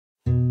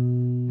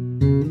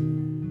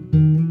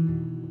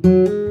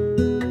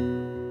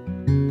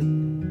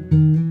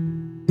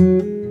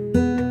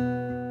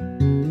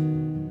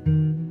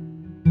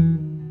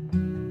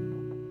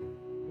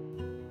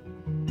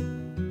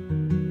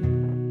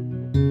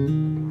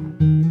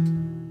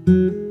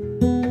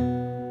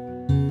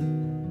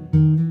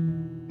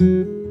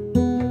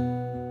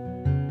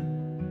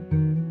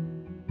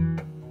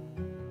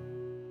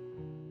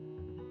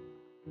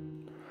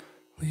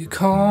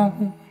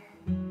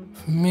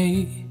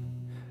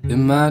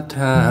in my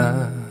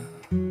time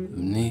of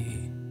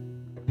need.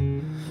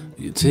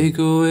 You take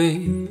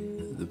away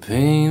the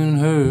pain and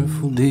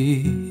hurtful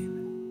deed.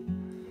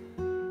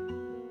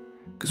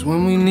 'Cause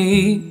when we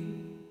need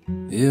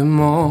it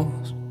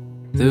most,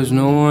 there's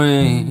no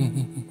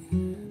rain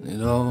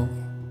at all,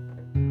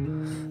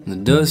 and the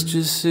dust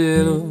just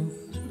settles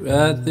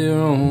right there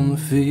on the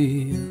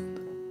field.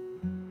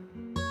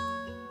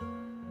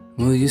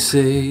 Will you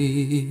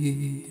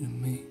say to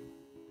me,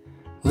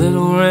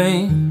 little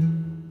rain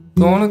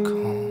gonna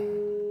come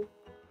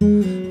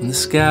when the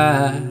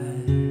sky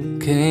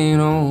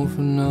can't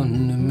offer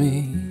none to me?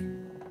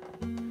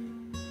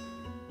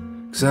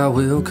 'Cause I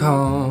will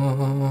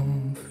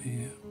come for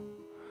you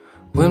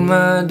when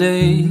my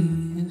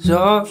days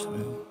are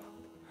through,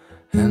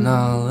 and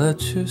I'll let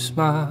your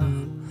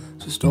smile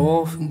just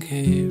often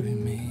carry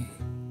me.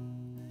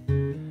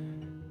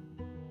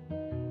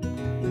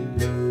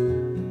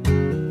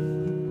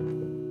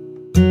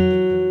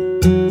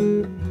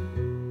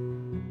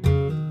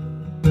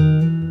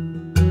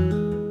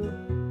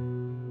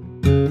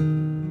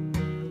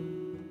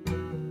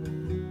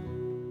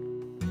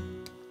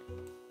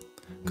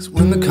 'Cause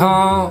when the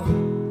calm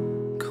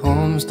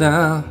comes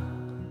down,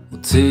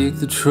 we'll take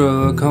the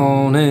truck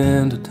on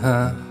into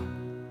town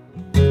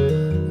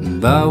and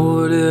buy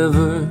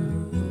whatever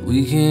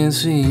we can't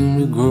seem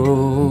to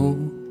grow.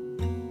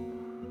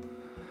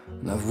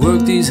 And I've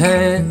worked these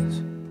hands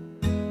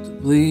to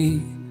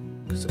bleed,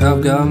 'cause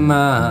I've got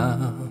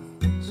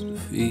mouths to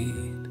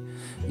feed,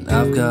 and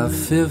I've got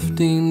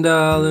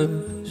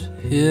 $15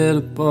 hid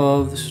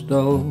above the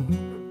stove.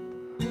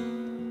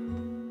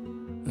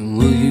 And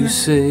will you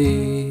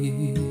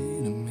say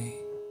to me,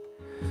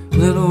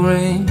 little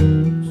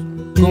rain's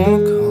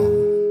gonna come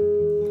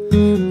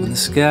when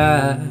the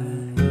sky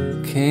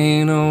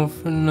can't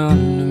offer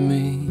none to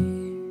me?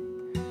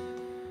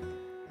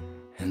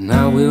 And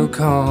I will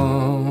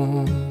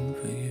come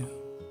for you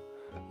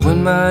when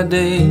my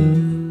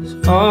days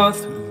are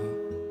through,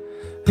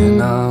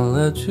 and I'll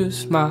let your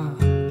smile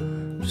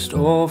just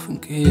often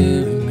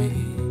carry me.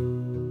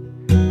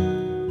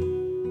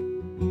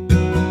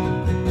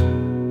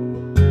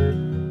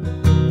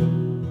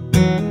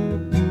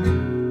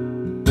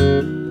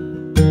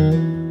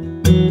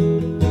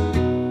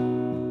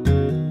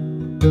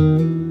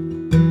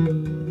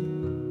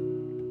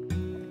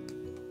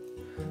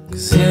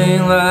 'Cause it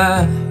ain't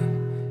like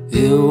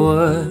it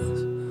was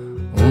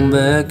on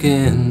back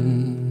in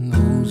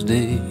those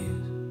days,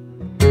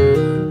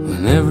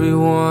 when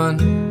everyone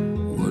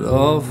would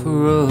offer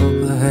up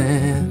a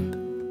hand.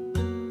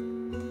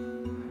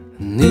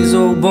 And these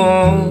old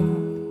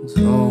bones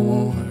are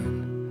worn,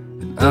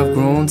 and I've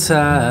grown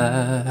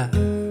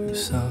tiresome,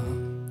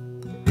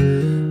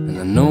 and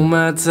I know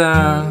my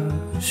time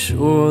is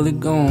surely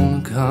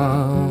gonna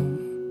come.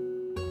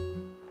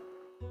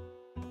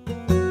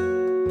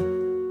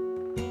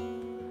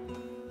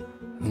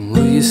 And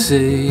will you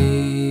say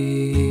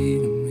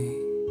to me,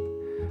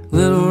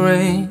 little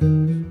rain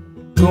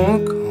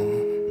gonna come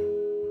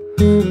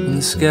when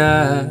the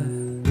sky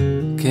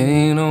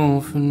can't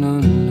offer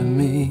none to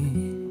me?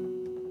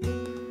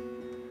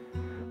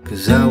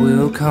 'Cause I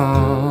will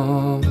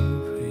come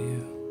for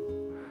you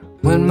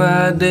when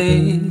my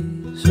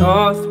days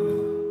are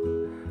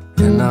through,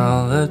 and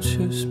I'll let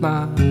your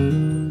smile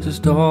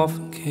just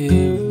often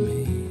carry me.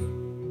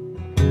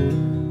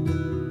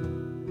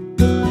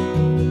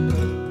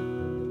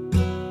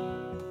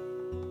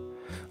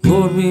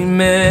 Lord, we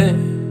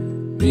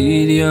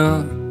married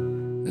young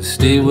and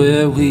stayed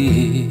where we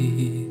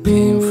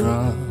came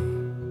from,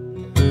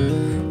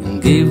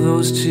 and gave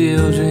those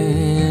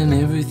children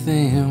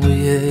everything we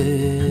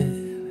had.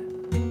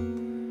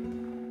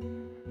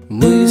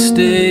 Will you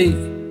stay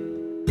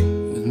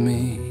with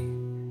me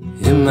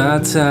in my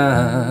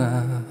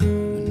time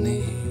of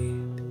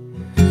need?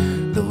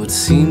 Though it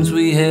seems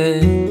we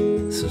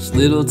had such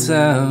little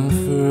time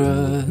for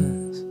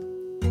us.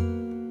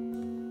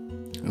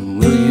 And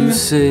will you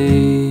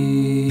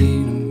say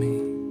to me,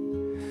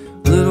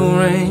 little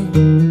rain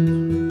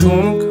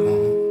gonna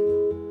come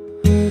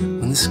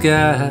when the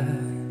sky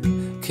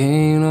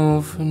can't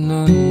offer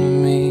none to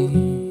me?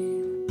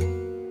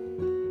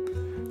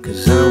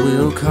 'Cause I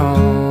will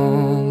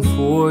come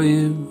for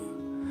you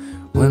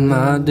when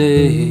my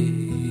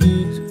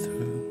days are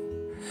through,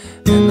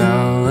 and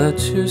I'll let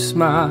your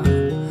smile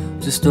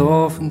just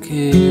often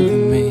carry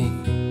me.